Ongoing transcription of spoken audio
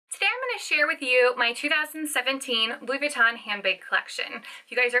going to share with you my 2017 Louis Vuitton handbag collection.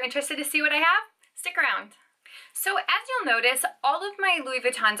 If you guys are interested to see what I have, stick around. So as you'll notice, all of my Louis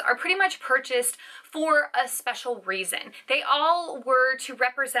Vuittons are pretty much purchased for a special reason. They all were to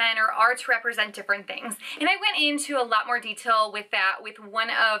represent or are to represent different things. And I went into a lot more detail with that with one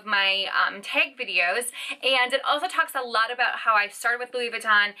of my tag videos. And it also talks a lot about how I started with Louis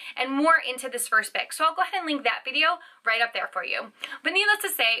Vuitton and more into this first bag. So I'll go ahead and link that video right up there for you. But needless to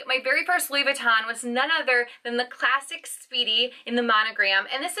say, my very first Louis Vuitton was none other than the classic Speedy in the monogram.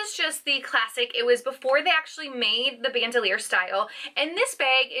 And this is just the classic. It was before they actually made the bandolier style. And this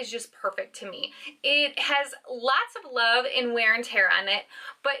bag is just perfect to me. It has lots of love and wear and tear on it,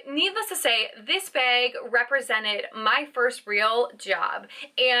 but needless to say, this bag represented my first real job.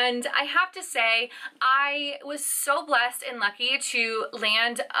 And I have to say, I was so blessed and lucky to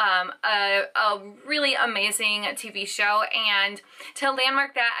land a really amazing TV show, and to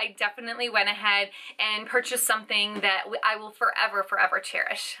landmark that, I definitely went ahead and purchased something that I will forever, forever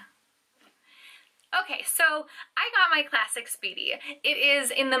cherish. Okay, so I got my classic Speedy. It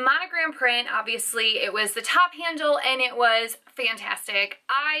is in the monogram print, obviously. It was the top handle and it was fantastic.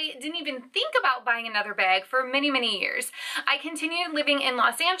 I didn't even think about buying another bag for many, many years. I continued living in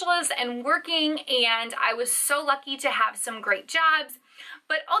Los Angeles and working, and I was so lucky to have some great jobs.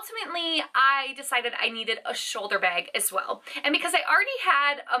 But ultimately, I decided I needed a shoulder bag as well. And because I already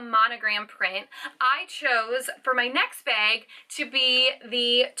had a monogram print, I chose for my next bag to be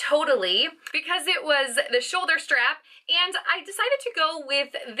the Totally, because it was the shoulder strap. And I decided to go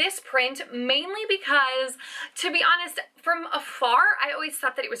with this print mainly because, to be honest, from afar, I always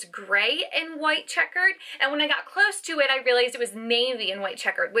thought that it was gray and white checkered. And when I got close to it, I realized it was navy and white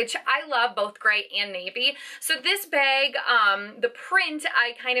checkered, which I love both gray and navy. So this bag, the print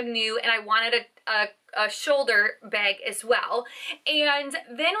I kind of knew, and I wanted a shoulder bag as well. And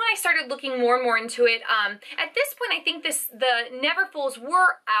then when I started looking more and more into it, at this point I think the Neverfulls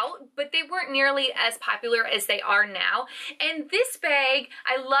were out, but they weren't nearly as popular as they are now. And this bag,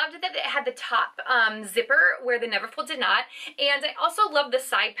 I loved that it had the top zipper where the Neverfull did not, and I also love the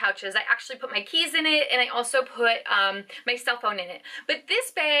side pouches. I actually put my keys in it, and I also put my cell phone in it. But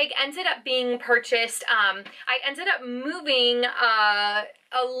this bag ended up being purchased, I ended up moving,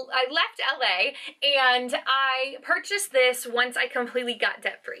 I left LA and I purchased this once I completely got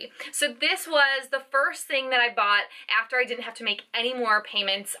debt free. So this was the first thing that I bought after I didn't have to make any more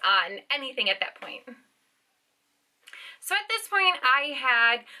payments on anything at that point. So at this point, I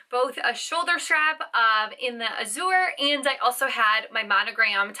had both a shoulder strap in the azure, and I also had my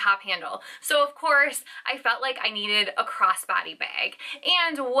monogram top handle. So of course, I felt like I needed a crossbody bag.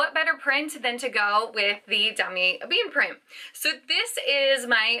 And what better print than to go with the dummy bean print? So this is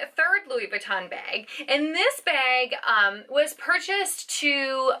my third Louis Vuitton bag. And this bag was purchased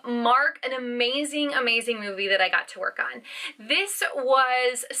to mark an amazing, amazing movie that I got to work on. This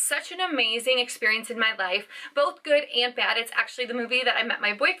was such an amazing experience in my life, both good and bad. It's actually the movie that I met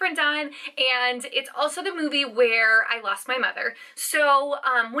my boyfriend on, and it's also the movie where I lost my mother. So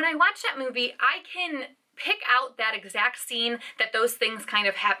when I watch that movie, I can pick out that exact scene that those things kind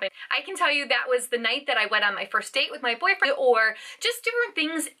of happened. I can tell you that was the night that I went on my first date with my boyfriend, or just different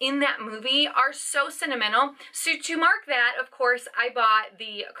things in that movie are so sentimental. So to mark that, of course, I bought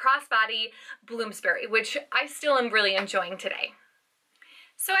the crossbody Bloomsbury, which I still am really enjoying today.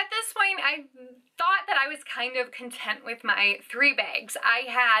 So at this point, I thought that I was kind of content with my three bags. I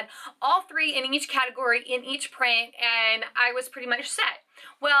had all three in each category, in each print, and I was pretty much set.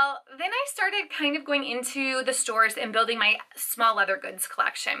 Well, then I started kind of going into the stores and building my small leather goods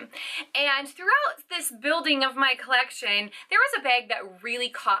collection. And throughout this building of my collection, there was a bag that really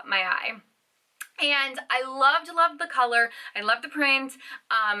caught my eye. And I loved the color, I loved the print,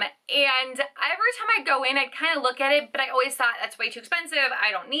 and every time I'd go in, I'd kind of look at it, but I always thought, that's way too expensive,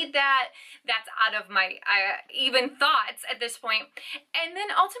 I don't need that, that's out of my even thoughts at this point. And then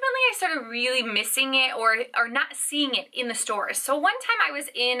ultimately I started really missing it or not seeing it in the stores. So one time I was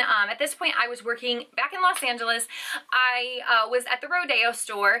in, at this point I was working back in Los Angeles. I was at the Rodeo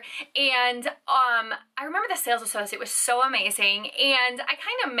store, and I remember the sales associate was so amazing, and I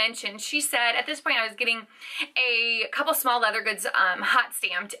kind of mentioned, she said, at this point I was getting a couple small leather goods hot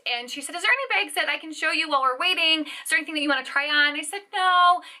stamped, and she said, is there any bags that I can show you while we're waiting? Is there anything that you want to try on? I said, no.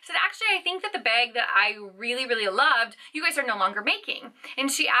 I said, actually, I think that the bag that I really, really loved, you guys are no longer making. And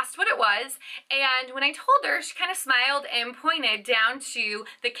she asked what it was, and when I told her, she kind of smiled and pointed down to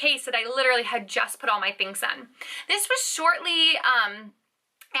the case that I literally had just put all my things on. This was shortly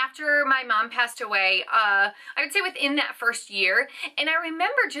after my mom passed away, I would say within that first year. And I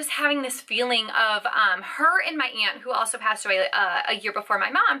remember just having this feeling of her and my aunt, who also passed away a year before my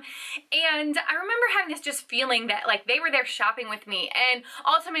mom. And I remember having this just feeling that like they were there shopping with me. And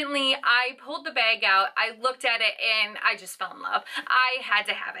ultimately I pulled the bag out, I looked at it, and I just fell in love. I had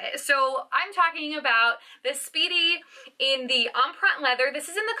to have it. So I'm talking about the Speedy in the empreinte leather. This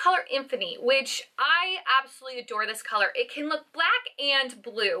is in the color Infinity, which I absolutely adore this color. It can look black and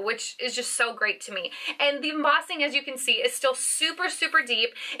blue, which is just so great to me. And the embossing, as you can see, is still super, super deep.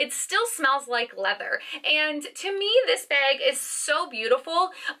 It still smells like leather. And to me, this bag is so beautiful,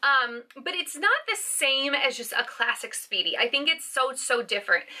 but it's not the same as just a classic Speedy. I think it's so, so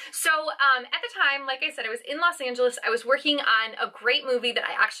different. So at the time, like I said, I was in Los Angeles. I was working on a great movie that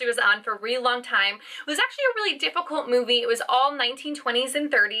I actually was on for a really long time. It was actually a really difficult movie. It was all 1920s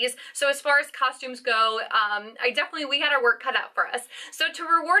and 30s. So as far as costumes go, we had our work cut out for us. So to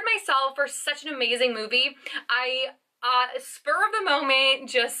reward myself for such an amazing movie, I spur of the moment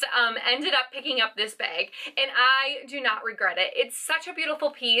just ended up picking up this bag, and I do not regret it. It's such a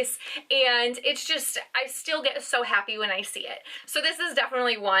beautiful piece, and it's just, I still get so happy when I see it. So this is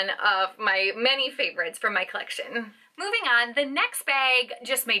definitely one of my many favorites from my collection. Moving on, the next bag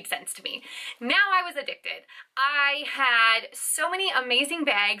just made sense to me. Now I was addicted. I had so many amazing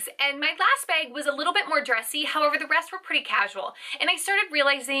bags, and my last bag was a little bit more dressy. However, the rest were pretty casual. And I started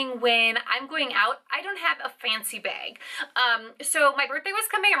realizing when I'm going out, I don't have a fancy bag. So my birthday was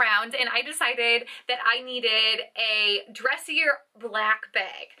coming around, and I decided that I needed a dressier black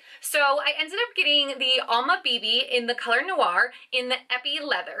bag. So I ended up getting the Alma BB in the color Noir in the Epi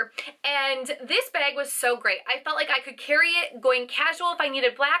leather. And this bag was so great. I felt like I could carry it going casual if I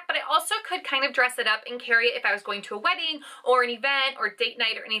needed black, but I also could kind of dress it up and carry it if I was going to a wedding or an event or date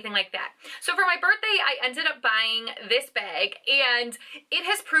night or anything like that. So for my birthday, I ended up buying this bag, and it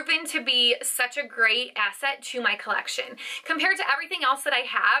has proven to be such a great asset to my collection. Compared to everything else that I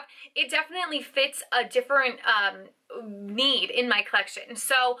have, it definitely fits a different need in my collection.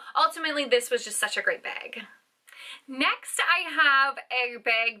 So ultimately, this was just such a great bag. Next, I have a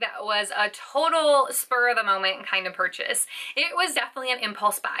bag that was a total spur of the moment kind of purchase. It was definitely an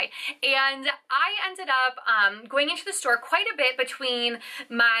impulse buy, and I ended up going into the store quite a bit between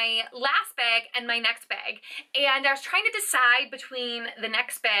my last bag and my next bag, and I was trying to decide between the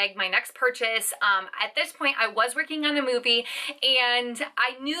next bag, my next purchase. At this point, I was working on a movie, and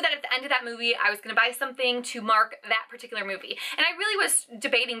I knew that at the end of that movie, I was going to buy something to mark that particular movie, and I really was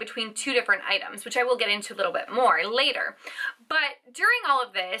debating between two different items, which I will get into a little bit more later. But during all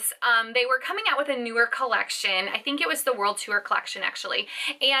of this, they were coming out with a newer collection. I think it was the World Tour collection, actually.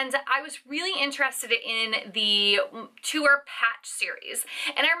 And I was really interested in the Tour Patch series.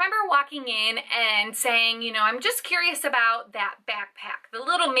 And I remember walking in and saying, you know, I'm just curious about that backpack, the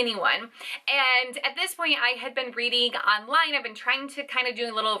little mini one. And at this point, I had been reading online. I've been trying to kind of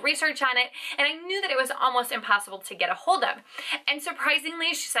do a little research on it. And I knew that it was almost impossible to get a hold of. And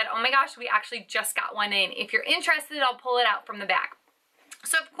surprisingly, she said, oh my gosh, we actually just got one in. If you're interested, I'll pull it out from the back.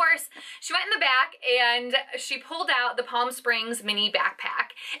 So of course, she went in the back and she pulled out the Palm Springs mini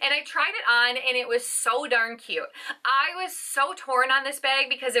backpack, and I tried it on, and it was so darn cute. I was so torn on this bag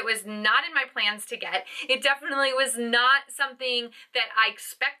because it was not in my plans to get. It definitely was not something that I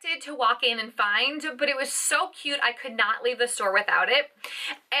expected to walk in and find, but it was so cute I could not leave the store without it.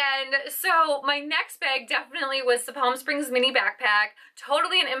 And so my next bag definitely was the Palm Springs mini backpack.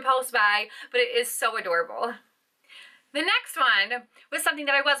 Totally an impulse buy, but it is so adorable. The next one was something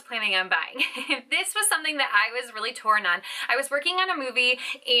that I was planning on buying. This was something that I was really torn on. I was working on a movie,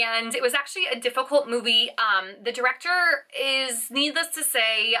 and it was actually a difficult movie. The director is, needless to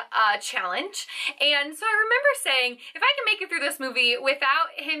say, a challenge. And so I remember saying, if I can make it through this movie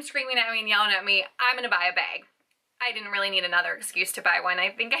without him screaming at me and yelling at me, I'm gonna buy a bag. I didn't really need another excuse to buy one.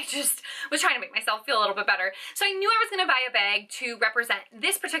 I think I just was trying to make myself feel a little bit better. So I knew I was going to buy a bag to represent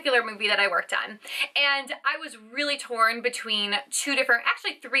this particular movie that I worked on. And I was really torn between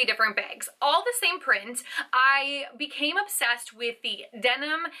actually three different bags, all the same print. I became obsessed with the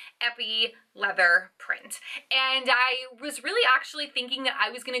denim Epi leather print. And I was really actually thinking that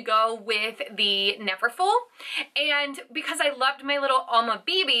I was going to go with the Neverfull. And because I loved my little Alma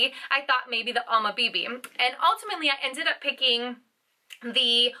BB, I thought maybe the Alma BB. And ultimately, I ended up picking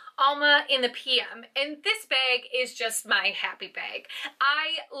the Alma in the PM, and this bag is just my happy bag.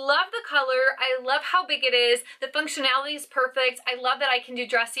 I love the color, I love how big it is, the functionality is perfect, I love that I can do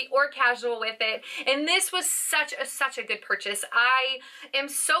dressy or casual with it, and this was such a good purchase. I am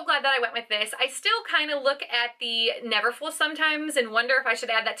so glad that I went with this. I still kind of look at the Neverfull sometimes and wonder if I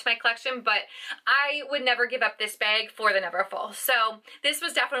should add that to my collection, but I would never give up this bag for the Neverfull. So this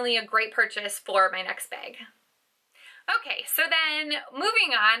was definitely a great purchase for my next bag. Okay, so then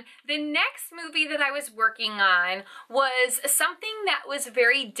moving on, the next movie that I was working on was something that was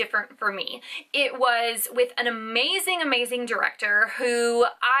very different for me. It was with an amazing director who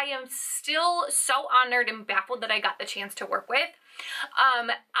I am still so honored and baffled that I got the chance to work with.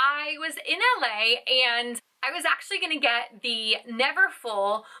 I was in LA and I was actually going to get the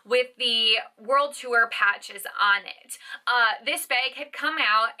Neverfull with the World Tour patches on it. This bag had come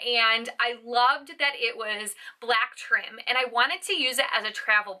out and I loved that it was black trim and I wanted to use it as a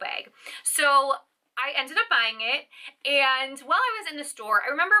travel bag. So I ended up buying it, and while I was in the store,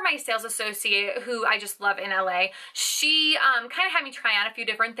 I remember my sales associate, who I just love in LA, she kind of had me try on a few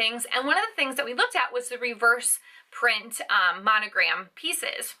different things, and one of the things that we looked at was the reverse print monogram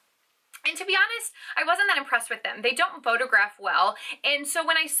pieces. And to be honest, I wasn't that impressed with them. They don't photograph well. And so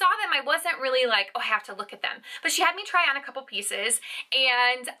when I saw them, I wasn't really like, oh, I have to look at them. But she had me try on a couple pieces,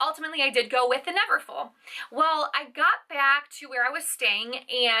 and ultimately I did go with the Neverfull. Well, I got back to where I was staying,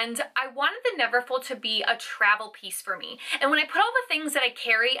 and I wanted the Neverfull to be a travel piece for me. And when I put all the things that I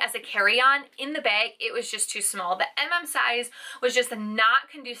carry as a carry-on in the bag, it was just too small. The size was just not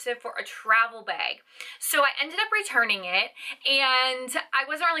conducive for a travel bag. So I ended up returning it, and I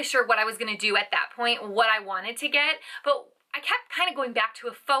wasn't really sure what I was going to do at that point, what I wanted to get, but I kept kind of going back to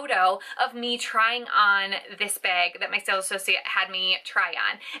a photo of me trying on this bag that my sales associate had me try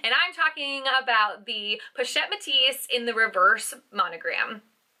on. And I'm talking about the Pochette Métis in the reverse monogram.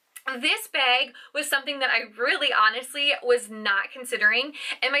 This bag was something that I really honestly was not considering,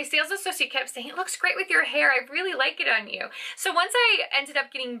 and my sales associate kept saying, it looks great with your hair, I really like it on you. So once I ended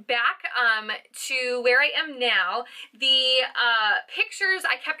up getting back to where I am now, the pictures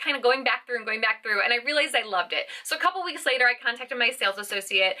I kept kind of going back through, and I realized I loved it. So a couple weeks later I contacted my sales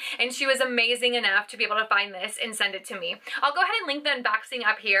associate, and she was amazing enough to be able to find this and send it to me. I'll go ahead and link the unboxing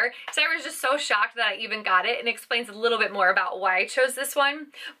up here, so I was just so shocked that I even got it, and it explains a little bit more about why I chose this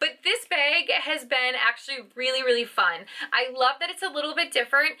one. But this bag has been actually really fun. I love that it's a little bit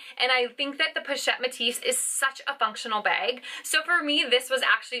different, and I think that the Pochette Métis is such a functional bag. So for me, this was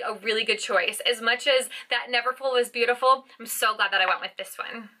actually a really good choice. As much as that Neverfull was beautiful, I'm so glad that I went with this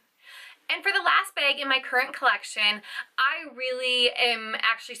one. And for the last bag in my current collection, I really am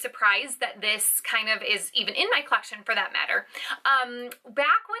actually surprised that this kind of is even in my collection for that matter.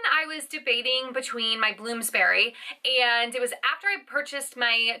 Back when I was debating between my Bloomsbury, and it was after I purchased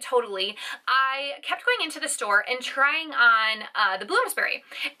my Totally, I kept going into the store and trying on the Bloomsbury.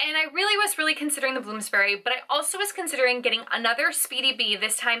 And I really was considering the Bloomsbury, but I also was considering getting another Speedy Bee,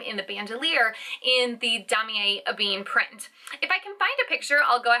 this time in the bandolier, in the Damier Ebene print. If I can find a picture,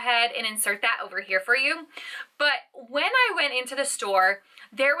 I'll go ahead and insert that over here for you. But when I went into the store,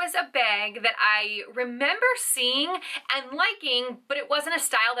 there was a bag that I remember seeing and liking, but it wasn't a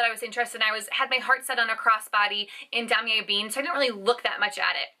style that I was interested in. I had my heart set on a crossbody in Damier Ebene, so I didn't really look that much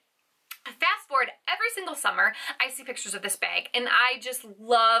at it. Fast forward, every single summer I see pictures of this bag, and I just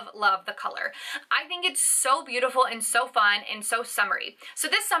love the color. I think it's so beautiful and so fun and so summery. So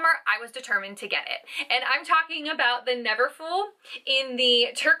this summer I was determined to get it, and I'm talking about the Neverfull in the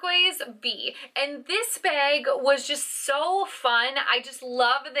turquoise B. And this bag was just so fun. I just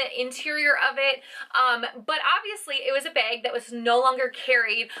love the interior of it, but obviously it was a bag that was no longer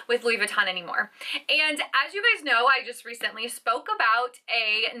carried with Louis Vuitton anymore. And as you guys know, I just recently spoke about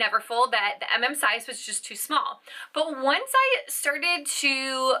a Neverfull that the size was just too small. But once I started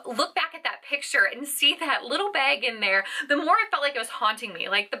to look back at that picture and see that little bag in there, the more I felt like it was haunting me,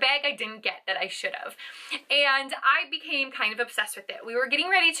 like the bag I didn't get that I should have. And I became kind of obsessed with it. We were getting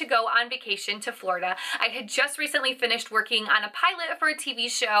ready to go on vacation to Florida. I had just recently finished working on a pilot for a TV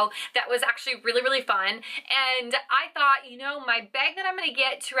show that was actually really fun. And I thought, you know, my bag that I'm gonna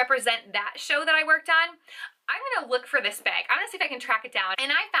get to represent that show that I worked on, I'm gonna look for this bag. I'm gonna see if I can track it down.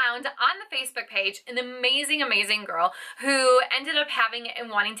 And I found on the Facebook page an amazing girl who ended up having it and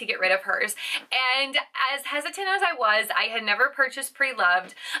wanting to get rid of hers. And as hesitant as I was, I had never purchased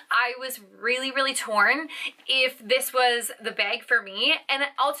Pre-Loved. I was really torn if this was the bag for me. And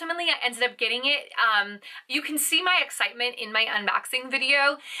ultimately I ended up getting it. You can see my excitement in my unboxing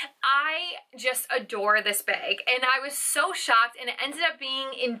video. I just adore this bag. And I was so shocked, and it ended up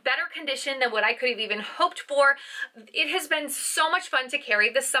being in better condition than what I could have even hoped for. before. It has been so much fun to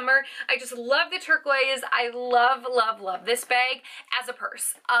carry this summer. I just love the turquoise. I love, love, love this bag as a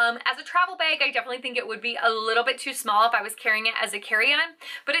purse. As a travel bag, I definitely think it would be a little bit too small if I was carrying it as a carry-on,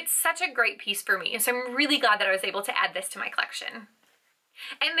 but it's such a great piece for me. And so I'm really glad that I was able to add this to my collection.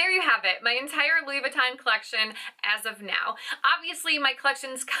 And there you have it, my entire Louis Vuitton collection as of now. Obviously, my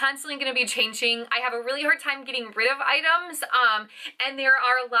collection's constantly going to be changing. I have a really hard time getting rid of items, and there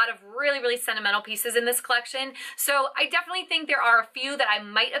are a lot of really, really sentimental pieces in this collection. So I definitely think there are a few that I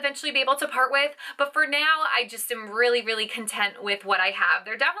might eventually be able to part with, but for now, I just am really, really content with what I have.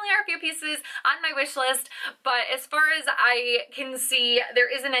 There definitely are a few pieces on my wish list, but as far as I can see,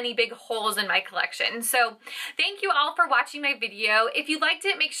 there isn't any big holes in my collection. So thank you all for watching my video. If you liked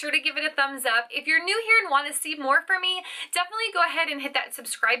it, make sure to give it a thumbs up. If you're new here and want to see more from me, definitely go ahead and hit that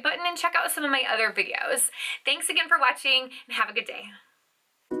subscribe button and check out some of my other videos. Thanks again for watching and have a good day.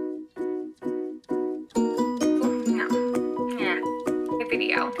 My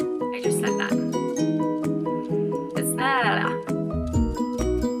video. I just said that.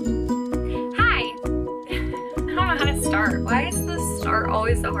 Hi. I don't know how to start. Why is the start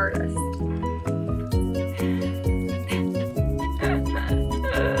always the hardest?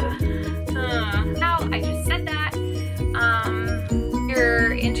 I just said that.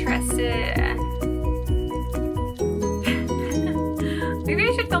 You're interested. Maybe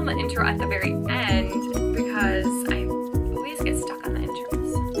I should film the intro at the very end because I always get stuck on the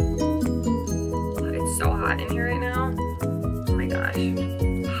intros. But it's so hot in here right now. Oh my gosh.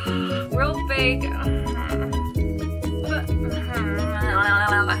 Real big.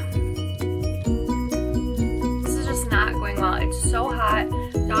 This is just not going well. It's so hot.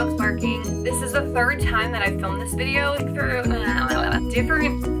 Dogs barking. This is the third time that I've filmed this video through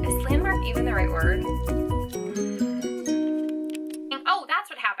different, is landmark even the right word? Oh, that's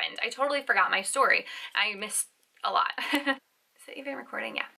what happened. I totally forgot my story. I missed a lot. Is it even recording? Yeah.